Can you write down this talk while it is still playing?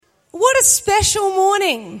What a special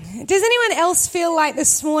morning. Does anyone else feel like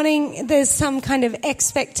this morning there's some kind of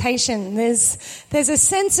expectation? There's a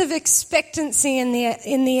sense of expectancy in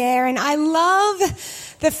the air, and I love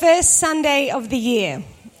the first Sunday of the year.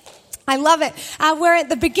 I love it. We're at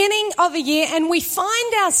the beginning of a year, and we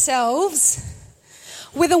find ourselves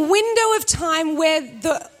with a window of time where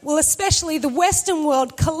especially the Western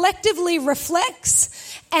world collectively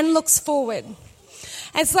reflects and looks forward.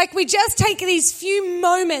 It's like we just take these few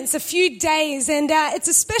moments, a few days, and it's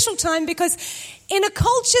a special time because in a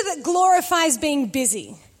culture that glorifies being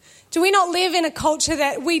busy, do we not live in a culture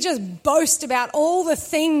that we just boast about all the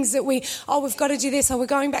things that we've got to do this, we're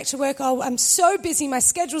going back to work, I'm so busy, my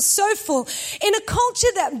schedule's so full. In a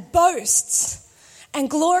culture that boasts and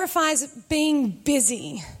glorifies being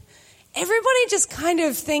busy, everybody just kind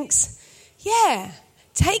of thinks, yeah,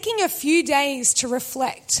 taking a few days to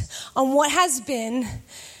reflect on what has been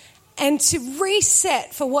and to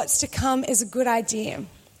reset for what's to come is a good idea.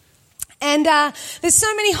 And there's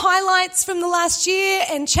so many highlights from the last year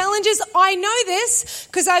and challenges. I know this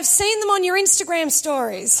because I've seen them on your Instagram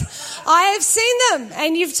stories. I have seen them,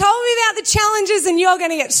 and you've told me about the challenges, and you're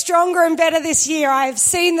going to get stronger and better this year. I have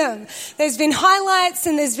seen them. There's been highlights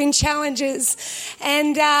and there's been challenges.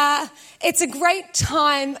 And it's a great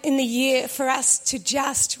time in the year for us to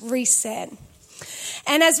just reset.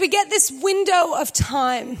 And as we get this window of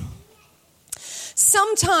time,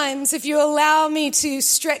 sometimes, if you allow me to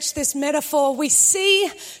stretch this metaphor, we see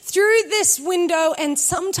through this window and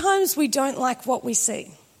sometimes we don't like what we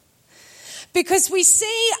see. Because we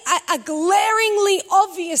see a glaringly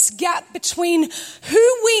obvious gap between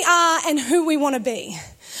who we are and who we want to be.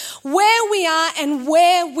 Where we are and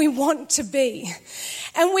where we want to be.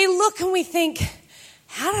 And we look and we think,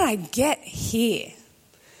 how did I get here?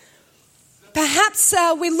 Perhaps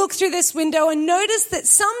we look through this window and notice that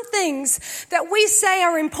some things that we say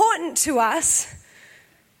are important to us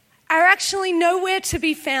are actually nowhere to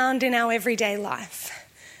be found in our everyday life.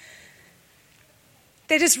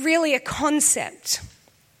 They're just really a concept.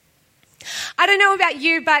 I don't know about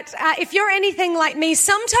you, but if you're anything like me,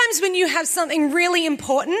 sometimes when you have something really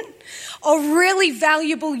important or really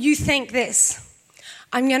valuable, you think this: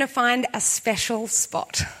 I'm going to find a special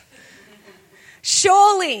spot.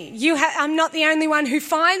 Surely I'm not the only one who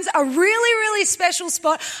finds a really, really special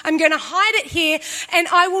spot. I'm going to hide it here and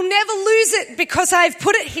I will never lose it because I've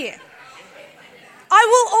put it here. I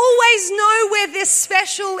will always know where this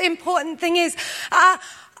special, important thing is.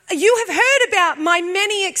 You have heard about my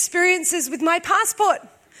many experiences with my passport.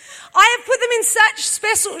 I have put them in such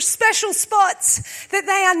special spots that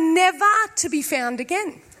they are never to be found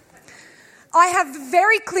again. I have a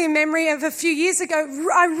very clear memory of a few years ago.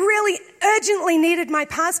 I really urgently needed my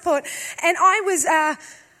passport, and I was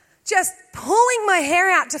just pulling my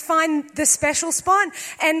hair out to find the special spot,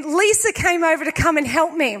 and Lisa came over to come and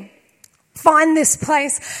help me find this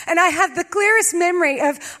place. And I have the clearest memory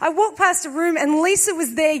of I walked past a room and Lisa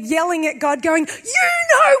was there yelling at God, going, "You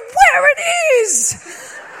know where it is!"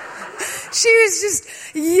 She was just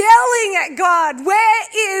yelling at God, "Where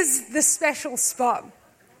is the special spot?"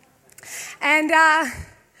 And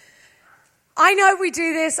I know we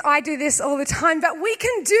do this, I do this all the time, but we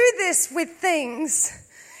can do this with things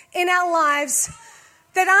in our lives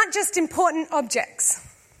that aren't just important objects.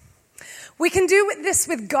 We can do this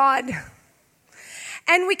with God.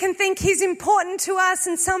 And we can think He's important to us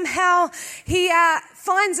and somehow He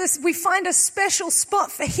we find a special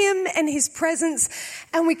spot for Him and His presence,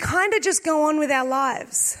 and we kind of just go on with our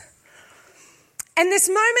lives. And this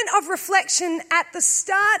moment of reflection at the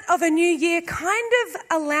start of a new year kind of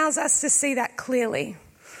allows us to see that clearly.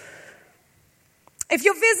 If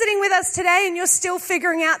you're visiting with us today and you're still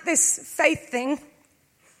figuring out this faith thing,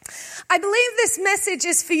 I believe this message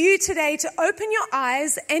is for you today to open your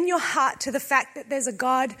eyes and your heart to the fact that there's a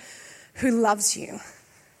God who loves you.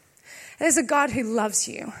 There's a God who loves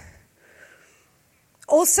you.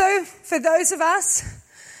 Also, for those of us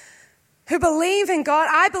who believe in God,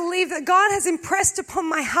 I believe that God has impressed upon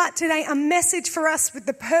my heart today a message for us with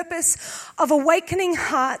the purpose of awakening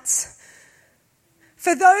hearts.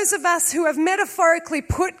 For those of us who have metaphorically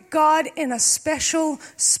put God in a special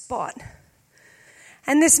spot.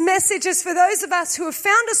 And this message is for those of us who have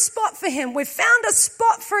found a spot for Him. We've found a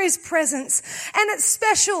spot for His presence. And it's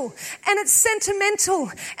special and it's sentimental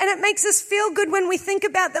and it makes us feel good when we think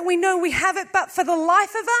about that we know we have it. But for the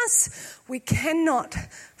life of us, we cannot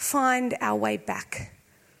find our way back.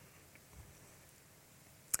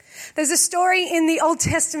 There's a story in the Old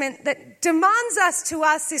Testament that demands us to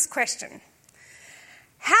ask this question.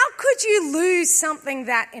 How could you lose something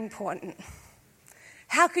that important?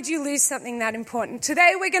 How could you lose something that important?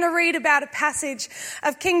 Today we're going to read about a passage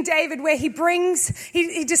of King David where he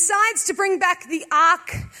decides to bring back the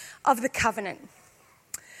Ark of the Covenant.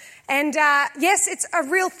 And yes, it's a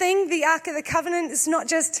real thing, the Ark of the Covenant. It's not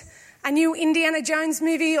just a new Indiana Jones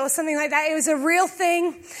movie or something like that. It was a real thing.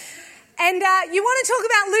 And you want to talk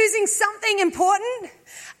about losing something important?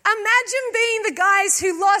 Imagine being the guys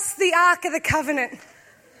who lost the Ark of the Covenant.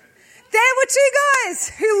 There were two guys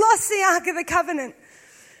who lost the Ark of the Covenant.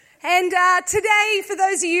 And today, for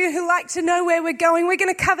those of you who like to know where we're going, we're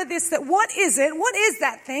going to cover this, that what is it? What is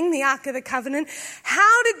that thing, the Ark of the Covenant?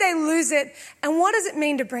 How did they lose it? And what does it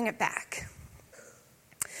mean to bring it back?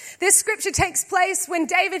 This scripture takes place when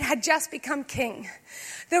David had just become king.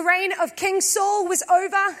 The reign of King Saul was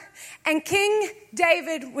over, and King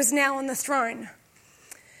David was now on the throne.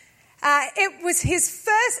 It was his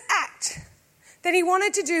first act that he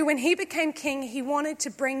wanted to do when he became king. He wanted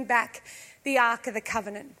to bring back the Ark of the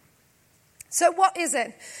Covenant. So what is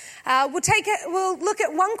it? We'll look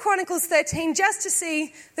at 1 Chronicles 13 just to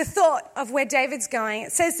see the thought of where David's going.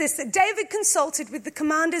 It says this, that David consulted with the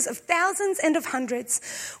commanders of thousands and of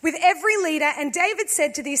hundreds, with every leader, and David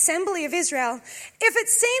said to the assembly of Israel, if it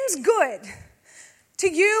seems good to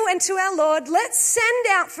you and to our Lord, let's send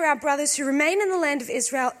out for our brothers who remain in the land of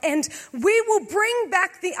Israel, and we will bring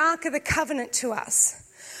back the Ark of the Covenant to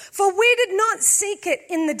us. For we did not seek it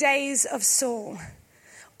in the days of Saul.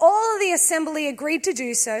 All of the assembly agreed to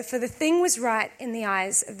do so, for the thing was right in the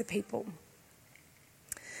eyes of the people.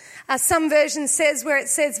 Some version says, where it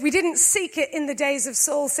says, we didn't seek it in the days of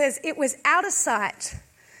Saul, says it was out of sight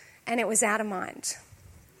and it was out of mind.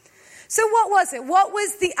 So what was it? What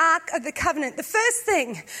was the Ark of the Covenant? The first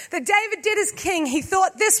thing that David did as king, he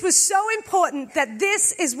thought this was so important that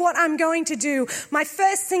this is what I'm going to do. My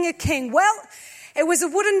first thing as king. Well, it was a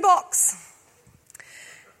wooden box.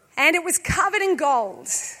 And it was covered in gold.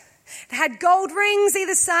 It had gold rings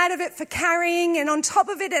either side of it for carrying, and on top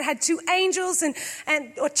of it, it had two angels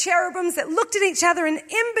or cherubims that looked at each other, and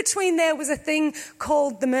in between there was a thing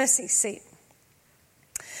called the mercy seat.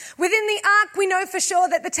 Within the ark, we know for sure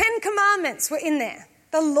that the 10 Commandments were in there.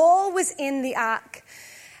 The law was in the ark.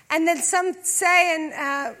 And then some say,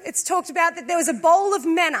 and it's talked about, that there was a bowl of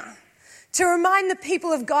manna to remind the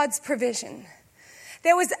people of God's provision.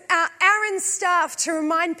 There was Aaron's staff to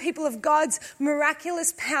remind people of God's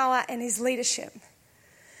miraculous power and his leadership.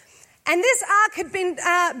 And this ark had been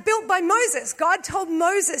built by Moses. God told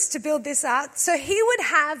Moses to build this ark so he would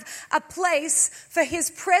have a place for his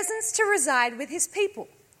presence to reside with his people.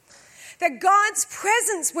 That God's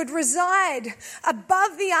presence would reside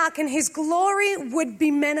above the ark and his glory would be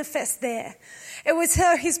manifest there. It was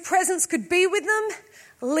so his presence could be with them,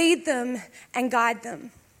 lead them, and guide them.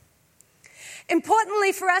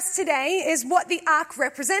 Importantly for us today is what the ark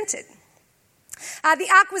represented. The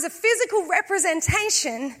ark was a physical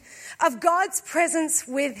representation of God's presence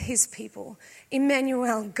with his people.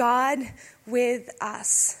 Emmanuel, God with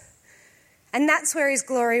us. And that's where his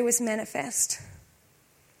glory was manifest.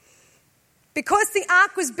 Because the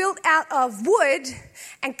ark was built out of wood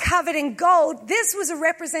and covered in gold, this was a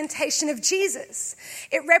representation of Jesus.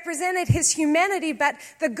 It represented his humanity, but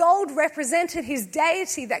the gold represented his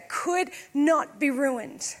deity that could not be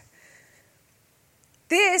ruined.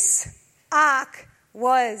 This ark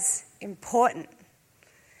was important.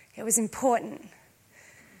 It was important.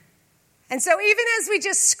 And so even as we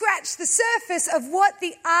just scratch the surface of what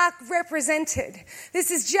the ark represented, this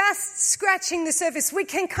is just scratching the surface, we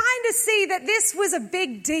can kind of see that this was a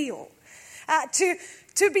big deal. To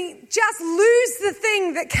lose the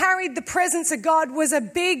thing that carried the presence of God was a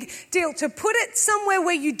big deal. To put it somewhere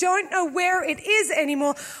where you don't know where it is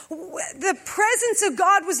anymore, the presence of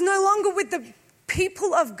God was no longer with the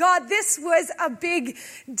people of God. This was a big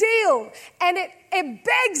deal. And it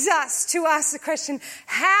begs us to ask the question,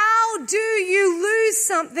 how do you lose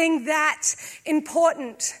something that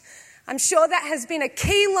important? I'm sure that has been a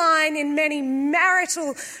key line in many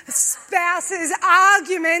marital spouses'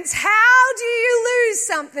 arguments. How do you lose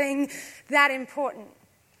something that important?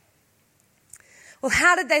 Well,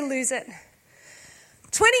 how did they lose it?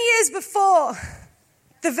 20 years before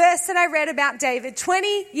the verse that I read about David,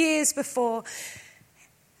 20 years before,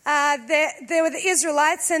 there were the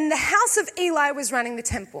Israelites, and the house of Eli was running the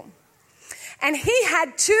temple. And he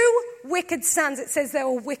had two wicked sons. It says they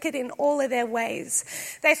were wicked in all of their ways.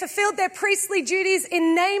 They fulfilled their priestly duties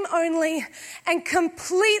in name only and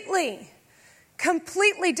completely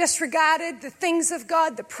disregarded the things of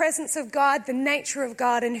God, the presence of God, the nature of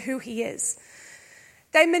God, and who he is.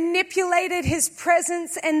 They manipulated his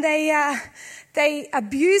presence, and they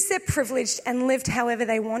abused their privilege and lived however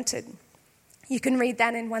they wanted. You can read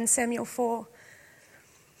that in 1 Samuel 4.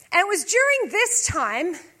 And it was during this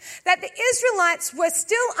time that the Israelites were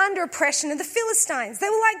still under oppression of the Philistines. They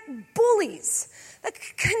were like bullies. They're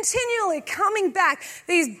continually coming back.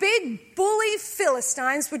 These big bully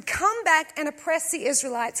Philistines would come back and oppress the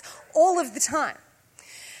Israelites all of the time.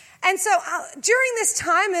 And so during this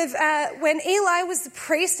time of when Eli was the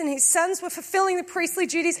priest and his sons were fulfilling the priestly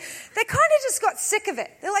duties, they kind of just got sick of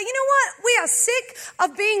it. They're like, you know what? We are sick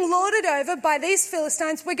of being lorded over by these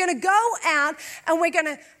Philistines. We're going to go out and we're going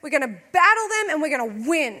to battle them and we're going to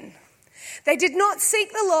win. They did not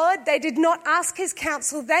seek the Lord. They did not ask his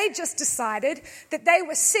counsel. They just decided that they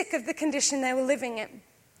were sick of the condition they were living in.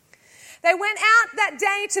 They went out that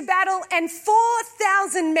day to battle, and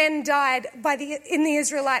 4,000 men died in the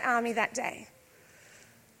Israelite army that day.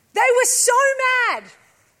 They were so mad.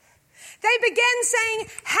 They began saying,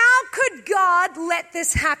 how could God let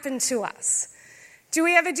this happen to us? Do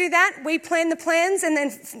we ever do that? We plan the plans and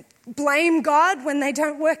then blame God when they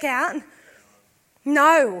don't work out?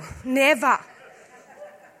 No, never.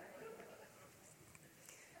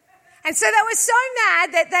 And so they were so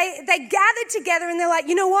mad that they gathered together and they're like,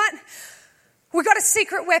 you know what? We got a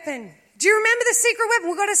secret weapon. Do you remember the secret weapon?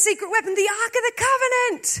 We got a secret weapon, the Ark of the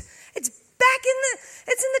Covenant. It's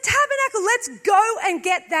in the tabernacle. Let's go and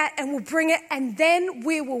get that and we'll bring it and then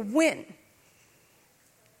we will win.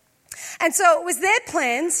 And so it was their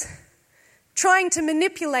plans trying to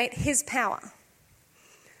manipulate his power.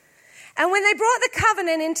 And when they brought the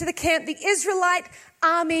covenant into the camp, the Israelite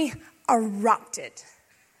army erupted.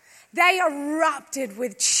 They erupted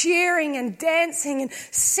with cheering and dancing and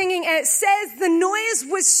singing. And it says the noise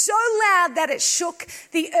was so loud that it shook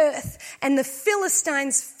the earth. And the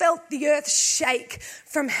Philistines felt the earth shake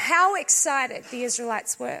from how excited the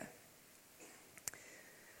Israelites were.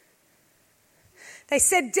 They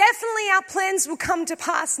said, definitely our plans will come to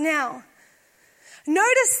pass now.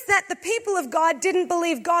 Notice that the people of God didn't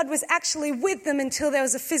believe God was actually with them until there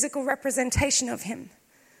was a physical representation of him.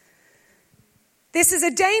 This is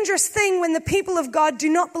a dangerous thing when the people of God do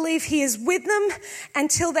not believe he is with them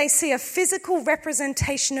until they see a physical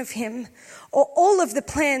representation of him or all of the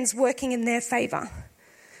plans working in their favor.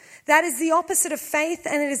 That is the opposite of faith,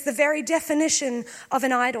 and it is the very definition of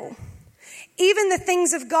an idol. Even the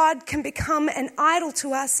things of God can become an idol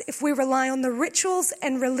to us if we rely on the rituals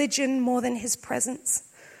and religion more than his presence.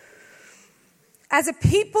 As a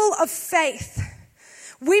people of faith,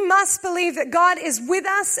 we must believe that God is with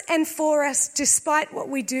us and for us despite what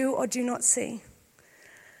we do or do not see.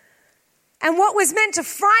 And what was meant to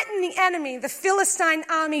frighten the enemy, the Philistine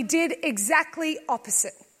army did exactly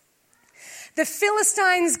opposite. The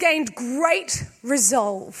Philistines gained great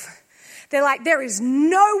resolve. They're like, there is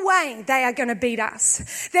no way they are going to beat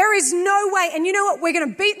us. There is no way. And you know what? We're going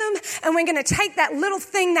to beat them and we're going to take that little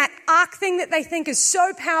thing, that ark thing that they think is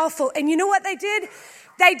so powerful. And you know what they did?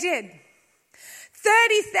 They did.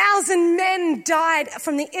 30,000 men died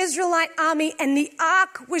from the Israelite army and the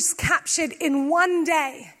ark was captured in one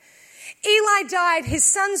day. Eli died, his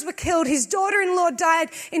sons were killed, his daughter-in-law died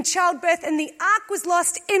in childbirth, and the ark was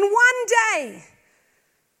lost in one day.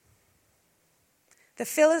 The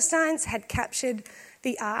Philistines had captured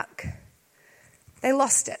the ark. They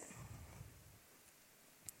lost it.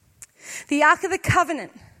 The Ark of the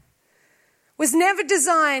Covenant was never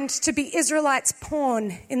designed to be Israelites'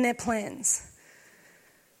 pawn in their plans.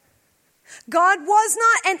 God was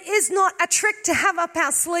not and is not a trick to have up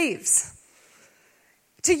our sleeves,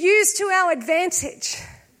 to use to our advantage.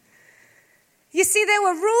 You see, there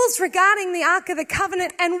were rules regarding the Ark of the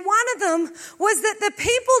Covenant, and one of them was that the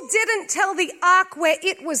people didn't tell the ark where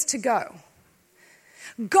it was to go.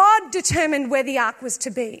 God determined where the ark was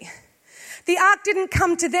to be. The ark didn't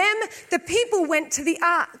come to them, the people went to the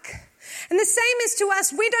ark. And the same is to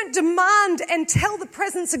us. We don't demand and tell the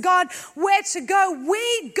presence of God where to go.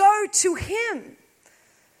 We go to him.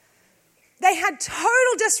 They had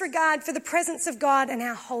total disregard for the presence of God and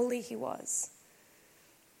how holy he was.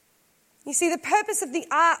 You see, the purpose of the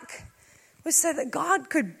ark was so that God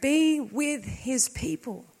could be with his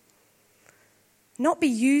people, not be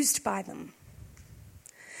used by them.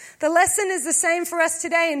 The lesson is the same for us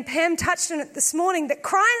today, and Pam touched on it this morning, that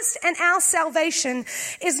Christ and our salvation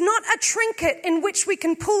is not a trinket in which we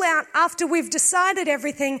can pull out after we've decided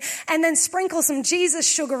everything and then sprinkle some Jesus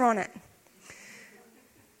sugar on it.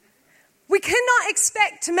 We cannot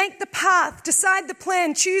expect to make the path, decide the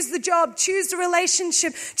plan, choose the job, choose the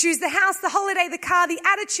relationship, choose the house, the holiday, the car, the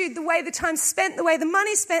attitude, the way the time's spent, the way the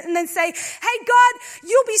money's spent, and then say, hey God,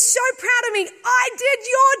 you'll be so proud of me. I did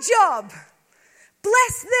your job.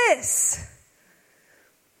 Bless this.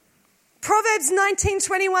 Proverbs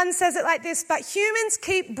 19:21 says it like this, but humans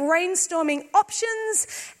keep brainstorming options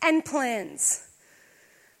and plans.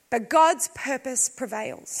 but God's purpose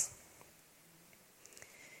prevails.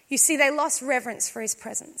 You see, they lost reverence for his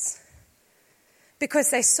presence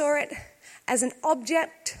because they saw it as an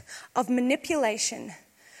object of manipulation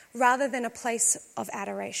rather than a place of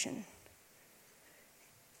adoration.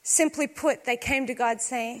 Simply put, they came to God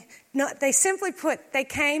saying, they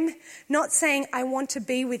came not saying, I want to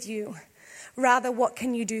be with you. Rather, what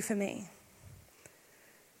can you do for me?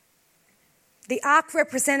 The ark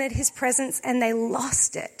represented his presence and they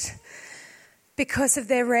lost it because of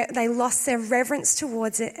they lost their reverence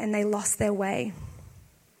towards it and they lost their way.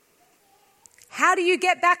 How do you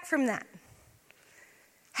get back from that?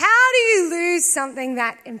 How do you lose something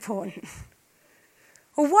that important?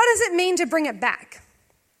 Well, what does it mean to bring it back?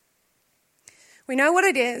 We know what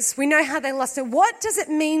it is. We know how they lost it. What does it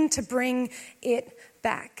mean to bring it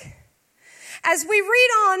back? As we read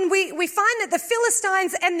on, we find that the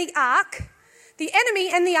Philistines and the ark, the enemy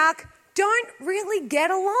and the ark, don't really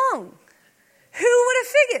get along. Who would have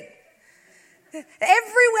figured?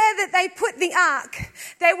 Everywhere that they put the ark,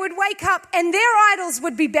 they would wake up and their idols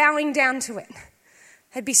would be bowing down to it.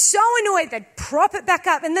 They'd be so annoyed, they'd prop it back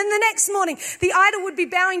up. And then the next morning, the idol would be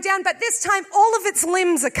bowing down, but this time all of its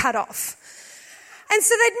limbs are cut off. And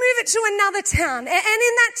so they'd move it to another town. And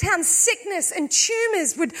in that town, sickness and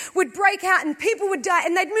tumors would break out and people would die.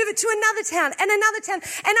 And they'd move it to another town and another town.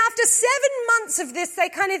 And after 7 months of this, they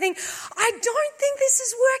kind of think, I don't think this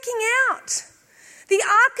is working out. The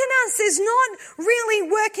Arkanas is not really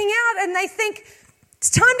working out. And they think, it's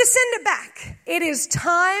time to send it back. It is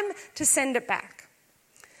time to send it back.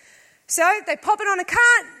 So they pop it on a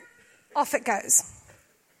cart, off it goes.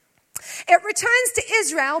 It returns to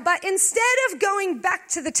Israel, but instead of going back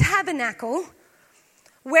to the tabernacle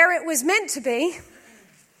where it was meant to be,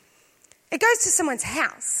 it goes to someone's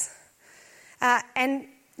house. And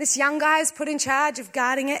this young guy is put in charge of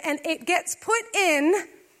guarding it, and it gets put in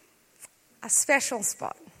a special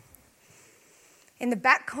spot in the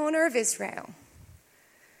back corner of Israel.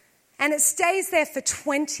 And it stays there for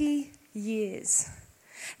 20 years.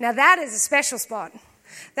 Now that is a special spot.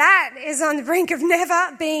 That is on the brink of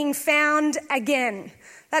never being found again.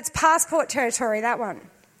 That's passport territory, that one.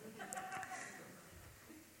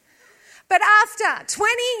 But after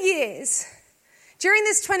 20 years, during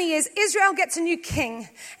this 20 years, Israel gets a new king,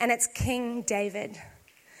 and it's King David.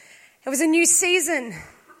 It was a new season.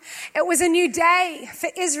 It was a new day for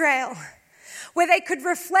Israel, where they could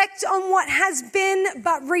reflect on what has been,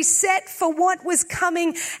 but reset for what was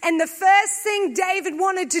coming. And the first thing David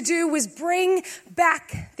wanted to do was bring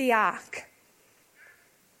back the ark.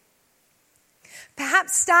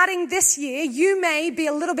 Perhaps starting this year, you may be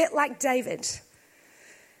a little bit like David,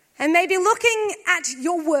 and maybe looking at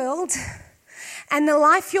your world and the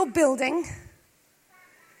life you're building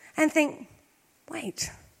and think, wait,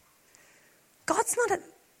 God's not at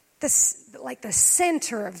the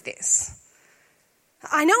center of this.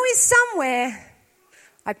 I know he's somewhere.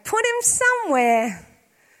 I put him somewhere.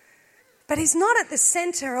 But he's not at the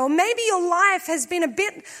center. Or maybe your life has been a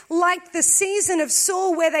bit like the season of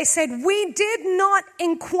Saul where they said, we did not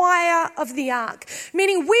inquire of the ark.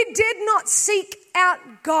 Meaning we did not seek out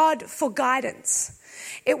God for guidance.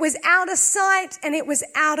 It was out of sight and it was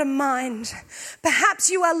out of mind. Perhaps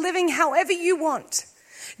you are living however you want,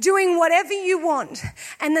 doing whatever you want,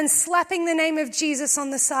 and then slapping the name of Jesus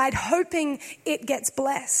on the side, hoping it gets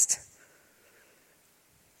blessed.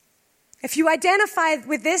 If you identify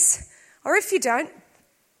with this, or if you don't,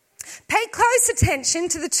 pay close attention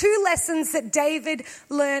to the 2 lessons that David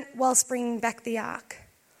learnt whilst bringing back the ark.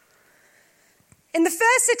 In the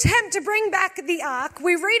first attempt to bring back the ark,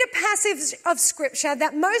 we read a passage of scripture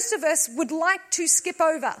that most of us would like to skip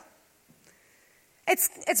over. It's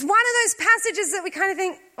one of those passages that we kind of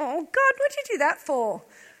think, oh God, what'd you do that for?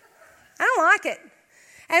 I don't like it.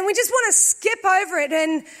 And we just want to skip over it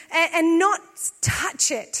and not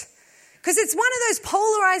touch it. Because it's one of those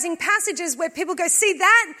polarizing passages where people go, see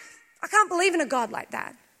that? I can't believe in a God like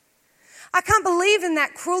that. I can't believe in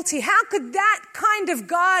that cruelty. How could that kind of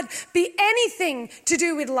God be anything to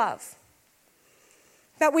do with love?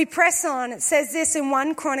 But we press on. It says this in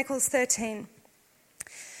 1 Chronicles 13.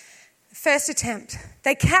 First attempt.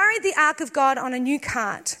 They carried the ark of God on a new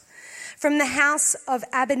cart from the house of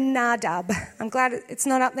Abinadab. I'm glad it's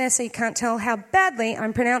not up there so you can't tell how badly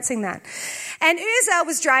I'm pronouncing that. And Uzzah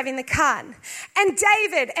was driving the cart. And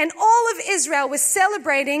David and all of Israel was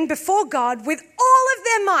celebrating before God with all of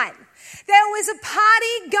their might. There was a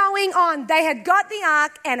party going on. They had got the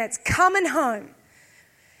ark and it's coming home.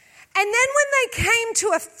 And then when they came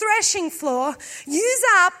to a threshing floor,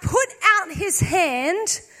 Uzzah put out his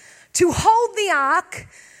hand to hold the ark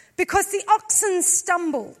because the oxen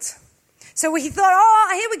stumbled. So he thought,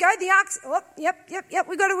 oh, here we go, the ark. Oh, yep,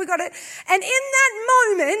 we got it. And in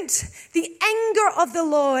that moment, the anger of the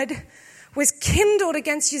Lord was kindled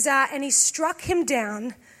against Uzzah, and he struck him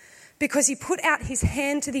down because he put out his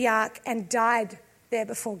hand to the ark and died there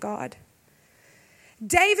before God.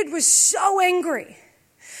 David was so angry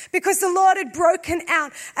because the Lord had broken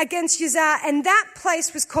out against Uzzah, and that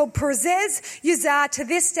place was called Perez Uzzah to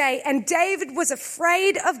this day. And David was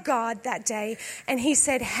afraid of God that day, and he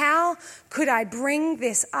said, how could I bring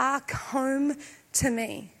this ark home to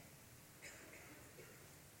me?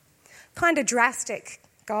 Kind of drastic,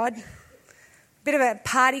 God. Bit of a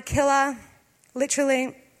party killer,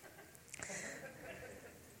 literally.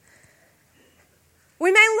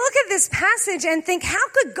 We may look at this passage and think, how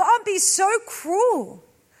could God be so cruel?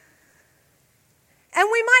 And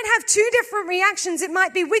we might have two different reactions. It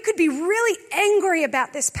might be we could be really angry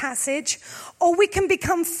about this passage, or we can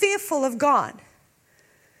become fearful of God.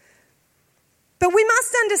 But we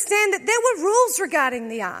must understand that there were rules regarding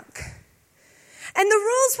the ark. And the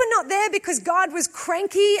rules were not there because God was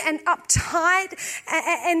cranky and uptight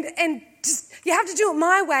and just, you have to do it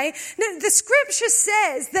my way. No, the scripture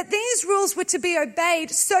says that these rules were to be obeyed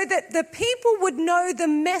so that the people would know the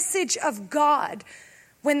message of God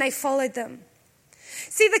when they followed them.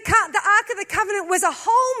 See, the Ark of the Covenant was a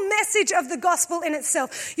whole message of the gospel in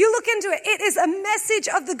itself. You look into it, it is a message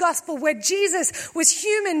of the gospel where Jesus was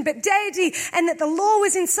human but deity, and that the law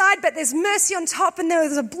was inside, but there's mercy on top, and there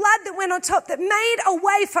was a blood that went on top that made a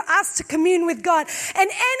way for us to commune with God. And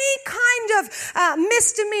any kind of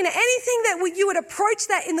misdemeanor, anything that you would approach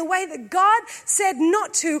that in the way that God said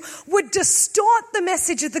not to, would distort the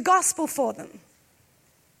message of the gospel for them.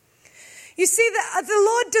 You see, the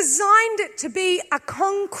Lord designed it to be a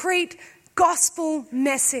concrete gospel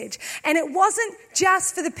message. And it wasn't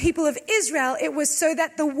just for the people of Israel. It was so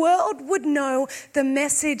that the world would know the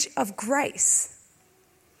message of grace.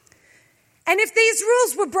 And if these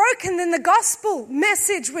rules were broken, then the gospel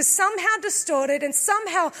message was somehow distorted and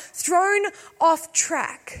somehow thrown off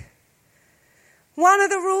track. One of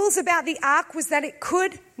the rules about the ark was that it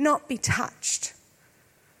could not be touched.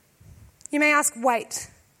 You may ask, wait,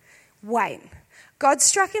 God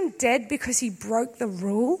struck him dead because he broke the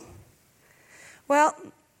rule? Well,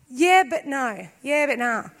 yeah, but no.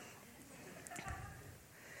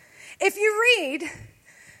 If you read,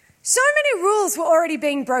 so many rules were already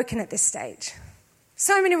being broken at this stage.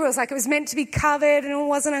 So many rules, like it was meant to be covered and it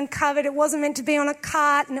wasn't uncovered. It wasn't meant to be on a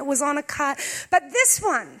cart and it was on a cart. But this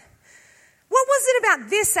one, what was it about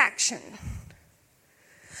this action?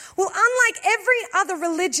 Well, unlike every other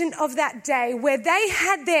religion of that day where they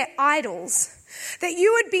had their idols that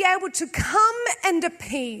you would be able to come and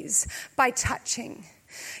appease by touching.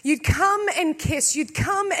 You'd come and kiss, you'd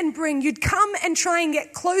come and bring, you'd come and try and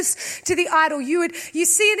get close to the idol. You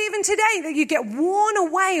see it even today that you get worn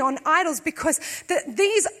away on idols because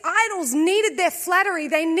these idols needed their flattery,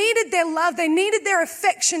 they needed their love, they needed their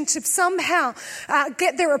affection to somehow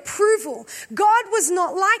get their approval. God was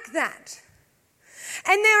not like that.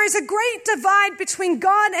 And there is a great divide between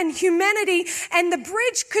God and humanity, and the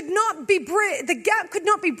gap could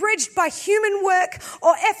not be bridged by human work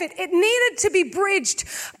or effort. It needed to be bridged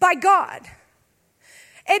by God.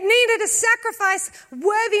 It needed a sacrifice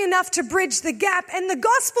worthy enough to bridge the gap. And the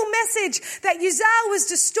gospel message that Uzzah was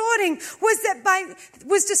distorting was saying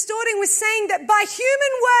that by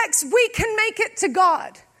human works we can make it to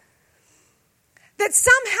God. That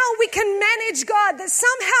somehow we can manage God, that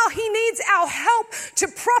somehow he needs our help to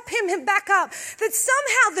prop him back up, that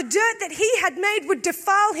somehow the dirt that he had made would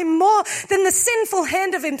defile him more than the sinful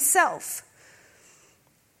hand of himself.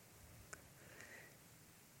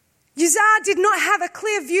 Uzzah did not have a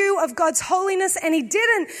clear view of God's holiness, and he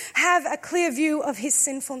didn't have a clear view of his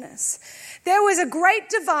sinfulness. There was a great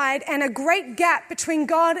divide and a great gap between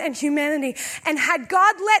God and humanity, and had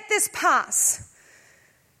God let this pass,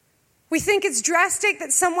 we think it's drastic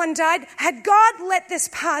that someone died. Had God let this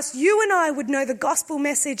pass, you and I would know the gospel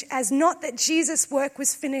message as not that Jesus' work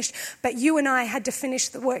was finished, but you and I had to finish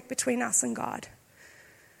the work between us and God.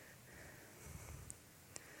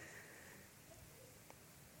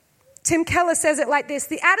 Tim Keller says it like this: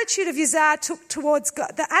 the attitude that Uzzah took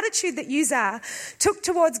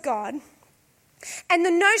towards God, and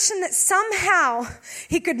the notion that somehow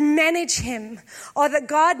he could manage him or that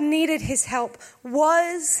God needed his help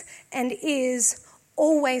was and is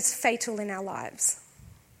always fatal in our lives.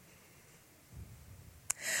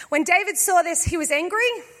 When David saw this, he was angry,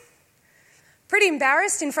 pretty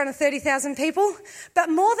embarrassed in front of 30,000 people, but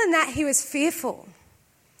more than that, he was fearful.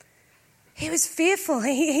 He was fearful.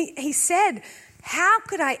 He said, how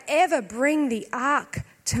could I ever bring the ark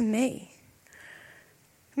to me?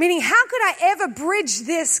 Meaning, how could I ever bridge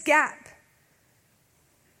this gap?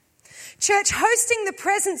 Church, hosting the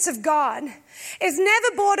presence of God is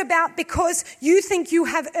never brought about because you think you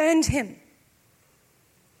have earned him.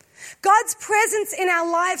 God's presence in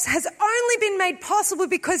our lives has only been made possible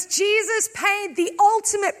because Jesus paid the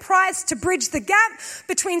ultimate price to bridge the gap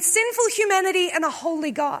between sinful humanity and a holy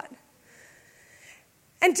God.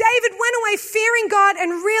 And David went away fearing God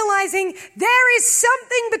and realizing there is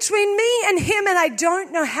something between me and him and I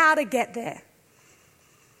don't know how to get there.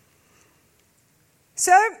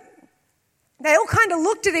 So they all kind of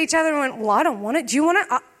looked at each other and went, well, I don't want it. Do you want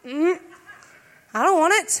it? I don't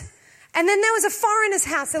want it. And then there was a foreigner's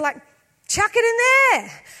house. They're like, chuck it in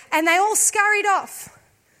there. And they all scurried off.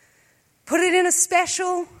 Put it in a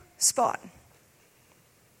special spot.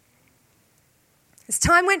 As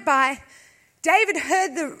time went by, David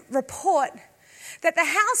heard the report that the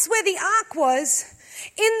house where the ark was,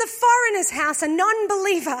 in the foreigner's house, a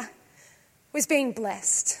non-believer, was being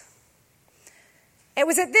blessed. It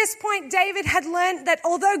was at this point David had learned that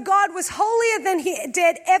although God was holier than he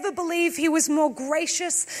dared ever believe, he was more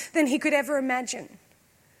gracious than he could ever imagine.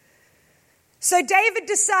 So David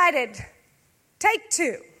decided, take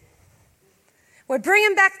two. We're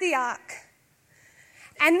bringing back the ark.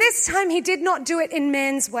 And this time he did not do it in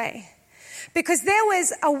man's way, because there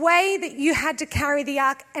was a way that you had to carry the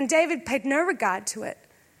ark, and David paid no regard to it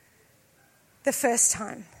the first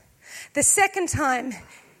time. The second time,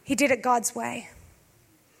 he did it God's way.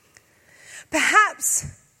 Perhaps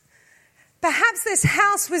this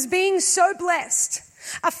house was being so blessed.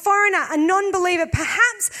 A foreigner, a non-believer,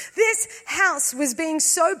 perhaps this house was being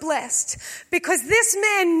so blessed because this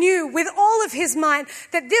man knew with all of his might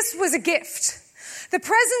that this was a gift. The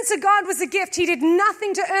presence of God was a gift. He did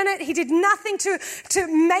nothing to earn it. He did nothing to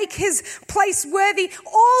make his place worthy.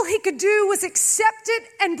 All he could do was accept it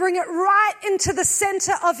and bring it right into the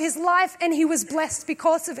center of his life, and he was blessed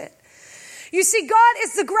because of it. You see, God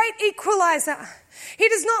is the great equalizer. He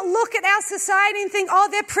does not look at our society and think, oh,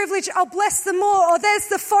 they're privileged, I'll bless them more, or there's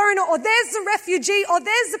the foreigner, or there's the refugee, or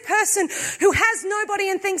there's the person who has nobody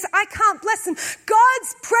and thinks, I can't bless them.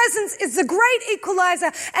 God's presence is the great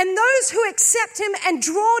equalizer, and those who accept him and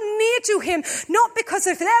draw near to him, not because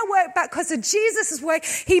of their work, but because of Jesus' work,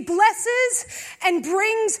 he blesses and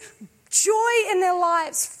brings joy in their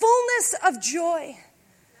lives, fullness of joy.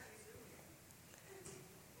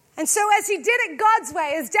 And so as he did it God's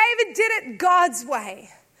way, as David did it God's way,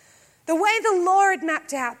 the way the Lord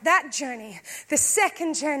mapped out that journey, the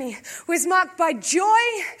second journey, was marked by joy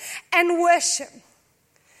and worship.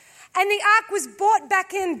 And the ark was brought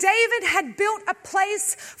back in. David had built a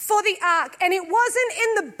place for the ark, and it wasn't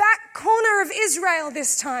in the back corner of Israel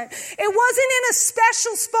this time. It wasn't in a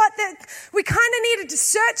special spot that we kind of needed to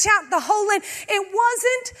search out the whole land.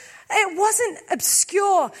 It wasn't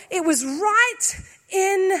obscure. It was right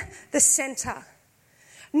in the center.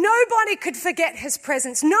 Nobody could forget his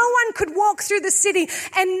presence. No one could walk through the city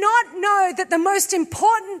and not know that the most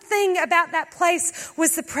important thing about that place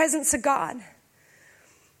was the presence of God.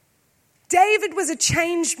 David was a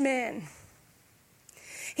changed man.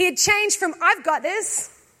 He had changed from, I've got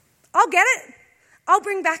this, I'll get it, I'll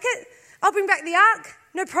bring back the ark,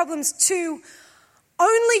 no problems, to,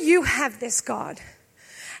 only you have this, God,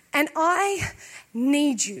 and I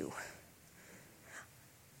need you.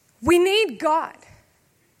 We need God.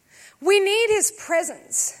 We need his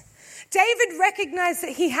presence. David recognized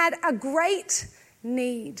that he had a great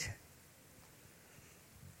need.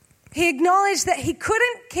 He acknowledged that he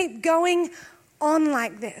couldn't keep going on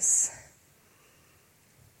like this.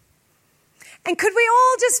 And could we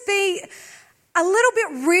all just be a little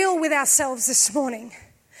bit real with ourselves this morning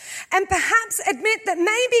and perhaps admit that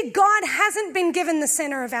maybe God hasn't been given the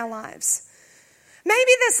center of our lives?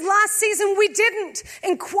 Maybe this last season we didn't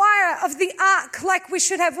inquire of the ark like we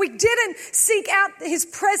should have. We didn't seek out his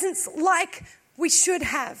presence like we should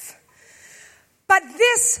have. But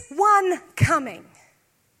this one coming,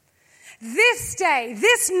 this day,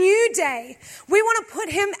 this new day, we want to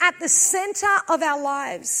put him at the center of our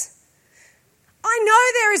lives. I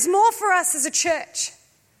know there is more for us as a church.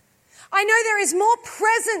 I know there is more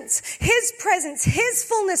presence, his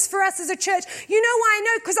fullness for us as a church. You know why I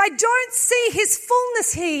know? Because I don't see his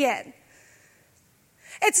fullness here yet.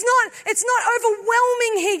 It's not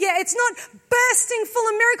overwhelming here yet. It's not bursting full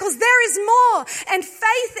of miracles. There is more. And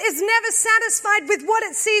faith is never satisfied with what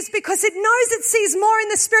it sees because it knows it sees more in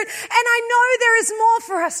the Spirit. And I know there is more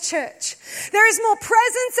for us, church. There is more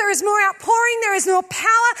presence. There is more outpouring. There is more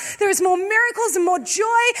power. There is more miracles and more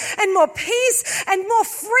joy and more peace and more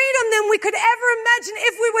freedom than we could ever imagine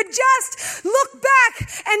if we would just look back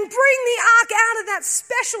and bring the ark out of that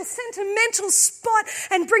special sentimental spot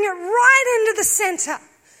and bring it right into the center.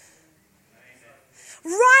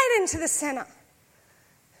 Right into the center.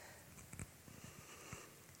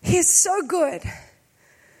 He is so good.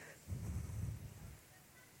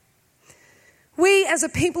 We as a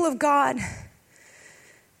people of God,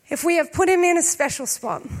 if we have put him in a special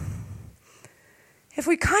spot, if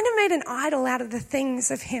we kind of made an idol out of the things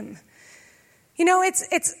of him, you know,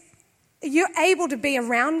 it's you're able to be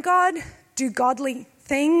around God, do godly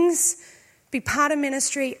things, be part of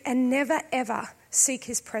ministry, and never ever seek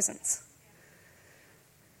his presence.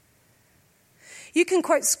 You can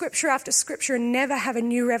quote scripture after scripture and never have a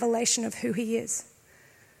new revelation of who he is.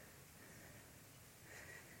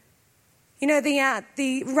 You know,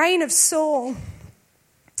 the reign of Saul,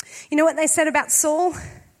 you know what they said about Saul?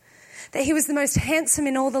 That he was the most handsome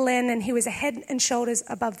in all the land and he was a head and shoulders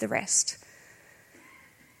above the rest.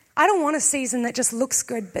 I don't want a season that just looks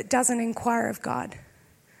good but doesn't inquire of God.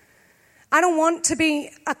 I don't want to be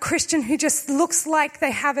a Christian who just looks like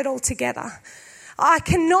they have it all together. I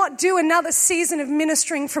cannot do another season of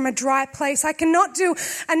ministering from a dry place. I cannot do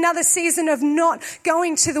another season of not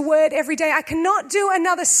going to the word every day. I cannot do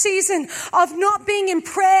another season of not being in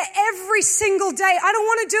prayer every single day. I don't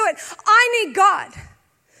want to do it. I need God.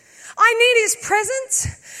 I need his presence.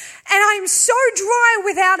 And I am so dry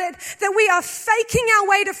without it that we are faking our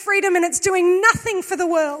way to freedom and it's doing nothing for the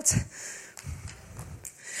world.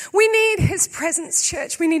 We need his presence,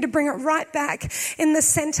 church. We need to bring it right back in the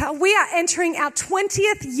center. We are entering our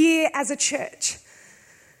 20th year as a church.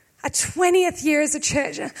 A 20th year as a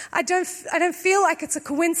church. I don't feel like it's a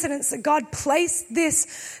coincidence that God placed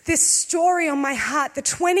this story on my heart. The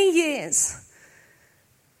 20 years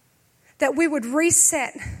that we would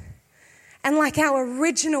reset and, like our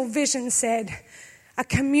original vision said, a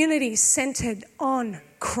community centered on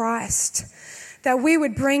Christ. That we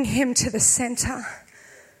would bring him to the center.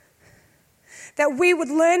 That we would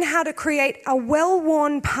learn how to create a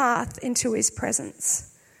well-worn path into his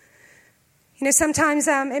presence. You know, sometimes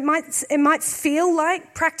it might feel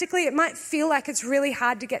like, practically, it might feel like it's really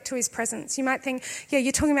hard to get to his presence. You might think, yeah,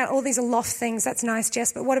 you're talking about all these aloft things. That's nice,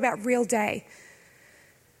 Jess, but what about real day?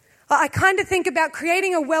 I kind of think about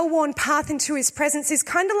creating a well-worn path into his presence is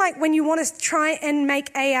kind of like when you want to try and make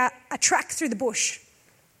a track through the bush.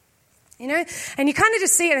 You know, and you kind of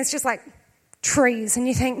just see it and it's just like trees and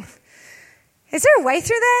you think, is there a way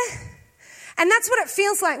through there? And that's what it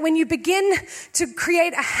feels like when you begin to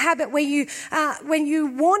create a habit where when you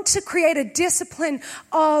want to create a discipline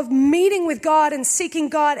of meeting with God and seeking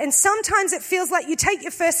God. And sometimes it feels like you take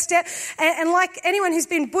your first step and like anyone who's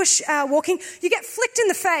been bush walking, you get flicked in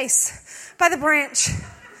the face by the branch. And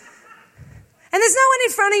there's no one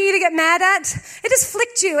in front of you to get mad at. It just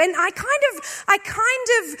flicked you. And I kind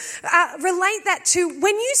of relate that to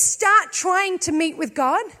when you start trying to meet with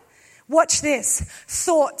God. Watch this.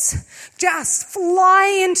 Thoughts just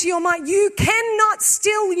fly into your mind. You cannot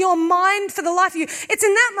still your mind for the life of you. It's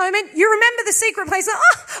in that moment you remember the secret place. Like,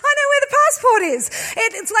 oh, I know where the passport is.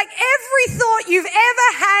 It's like every thought you've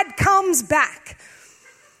ever had comes back.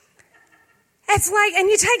 It's like, and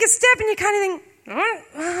you take a step and you kind of think,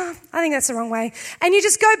 oh, I think that's the wrong way. And you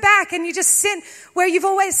just go back and you just sit where you've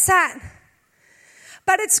always sat.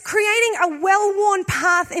 But it's creating a well-worn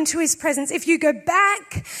path into his presence. If you go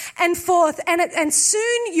back and forth, and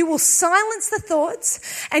soon you will silence the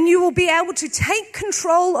thoughts and you will be able to take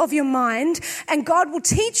control of your mind, and God will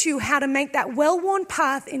teach you how to make that well-worn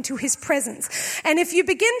path into his presence. And if you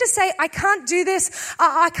begin to say, I can't do this,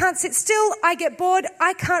 I can't sit still, I get bored,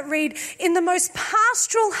 I can't read, in the most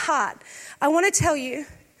pastoral heart, I want to tell you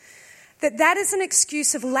that that is an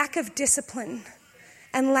excuse of lack of discipline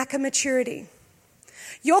and lack of maturity.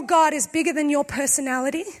 Your God is bigger than your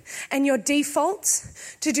personality and your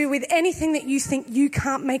defaults to do with anything that you think you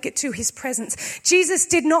can't make it to his presence. Jesus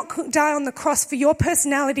did not die on the cross for your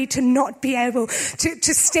personality to not be able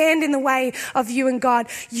to stand in the way of you and God.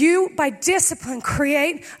 You, by discipline,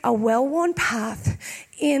 create a well-worn path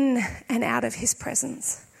in and out of his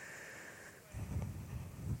presence.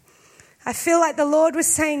 I feel like the Lord was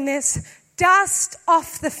saying this, dust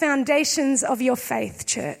off the foundations of your faith,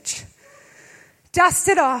 church. Dust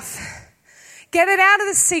it off. Get it out of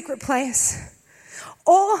the secret place.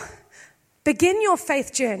 Or begin your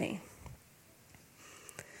faith journey.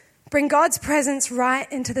 Bring God's presence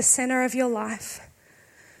right into the center of your life.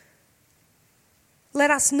 Let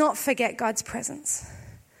us not forget God's presence,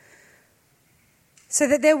 so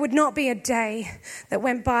that there would not be a day that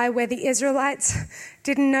went by where the Israelites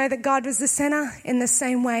didn't know that God was the center. In the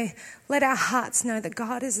same way, let our hearts know that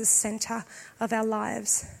God is the center of our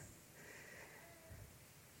lives.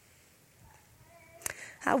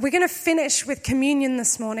 We're going to finish with communion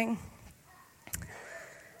this morning.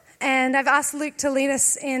 And I've asked Luke to lead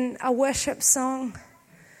us in a worship song.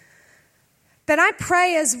 But I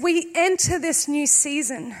pray as we enter this new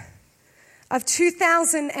season of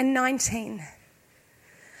 2019,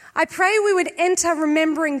 I pray we would enter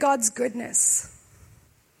remembering God's goodness.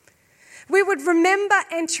 We would remember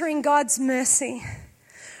entering God's mercy.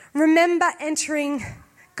 Remember entering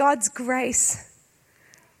God's grace.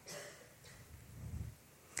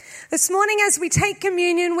 This morning as we take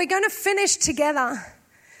communion, we're going to finish together.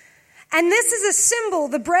 And this is a symbol,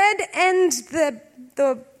 the bread and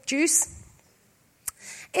the juice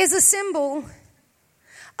is a symbol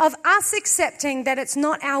of us accepting that it's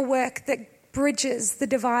not our work that bridges the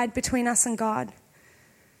divide between us and God.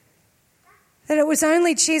 That it was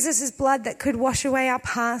only Jesus' blood that could wash away our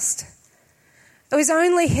past. It was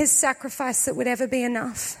only his sacrifice that would ever be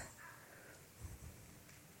enough.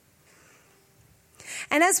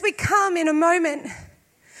 And as we come in a moment,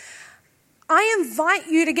 I invite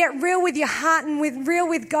you to get real with your heart and real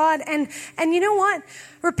with God. And you know what?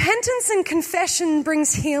 Repentance and confession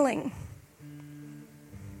brings healing.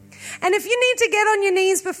 And if you need to get on your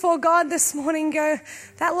knees before God this morning, go,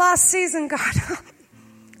 that last season, God,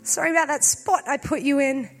 sorry about that spot I put you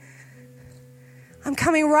in. I'm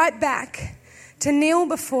coming right back to kneel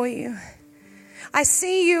before you. I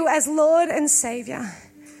see you as Lord and Savior.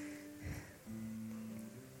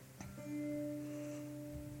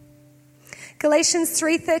 Galatians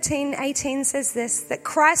 3:13-18 says this, that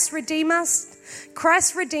Christ redeemed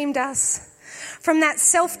us from that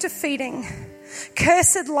self-defeating,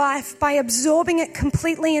 cursed life by absorbing it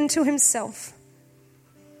completely into himself.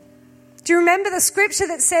 Do you remember the scripture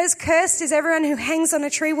that says, cursed is everyone who hangs on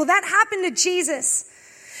a tree? Well, that happened to Jesus.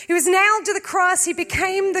 He was nailed to the cross. He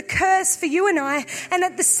became the curse for you and I. And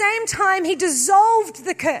at the same time, he dissolved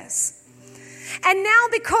the curse. And now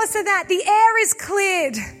because of that, the air is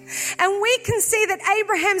cleared. And we can see that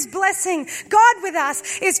Abraham's blessing, God with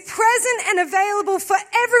us, is present and available for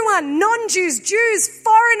everyone, non-Jews, Jews,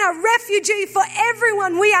 foreigner, refugee, for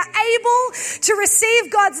everyone. We are able to receive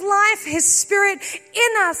God's life, his spirit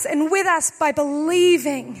in us and with us by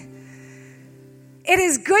believing. It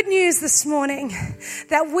is good news this morning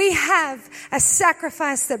that we have a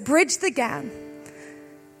sacrifice that bridged the gap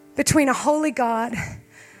between a holy God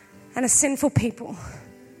and a sinful people.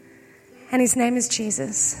 And his name is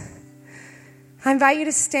Jesus. I invite you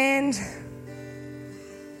to stand.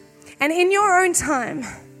 And in your own time,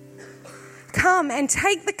 come and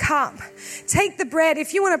take the cup, take the bread.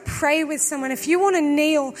 If you want to pray with someone, if you want to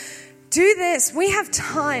kneel, do this. We have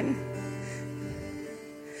time.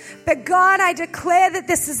 But God, I declare that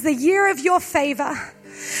this is the year of your favor,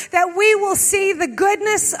 that we will see the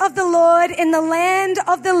goodness of the Lord in the land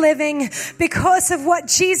of the living because of what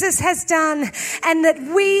Jesus has done, and that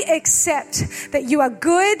we accept that you are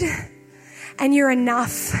good and you're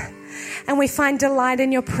enough. And we find delight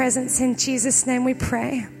in your presence. In Jesus' name we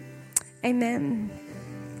pray. Amen.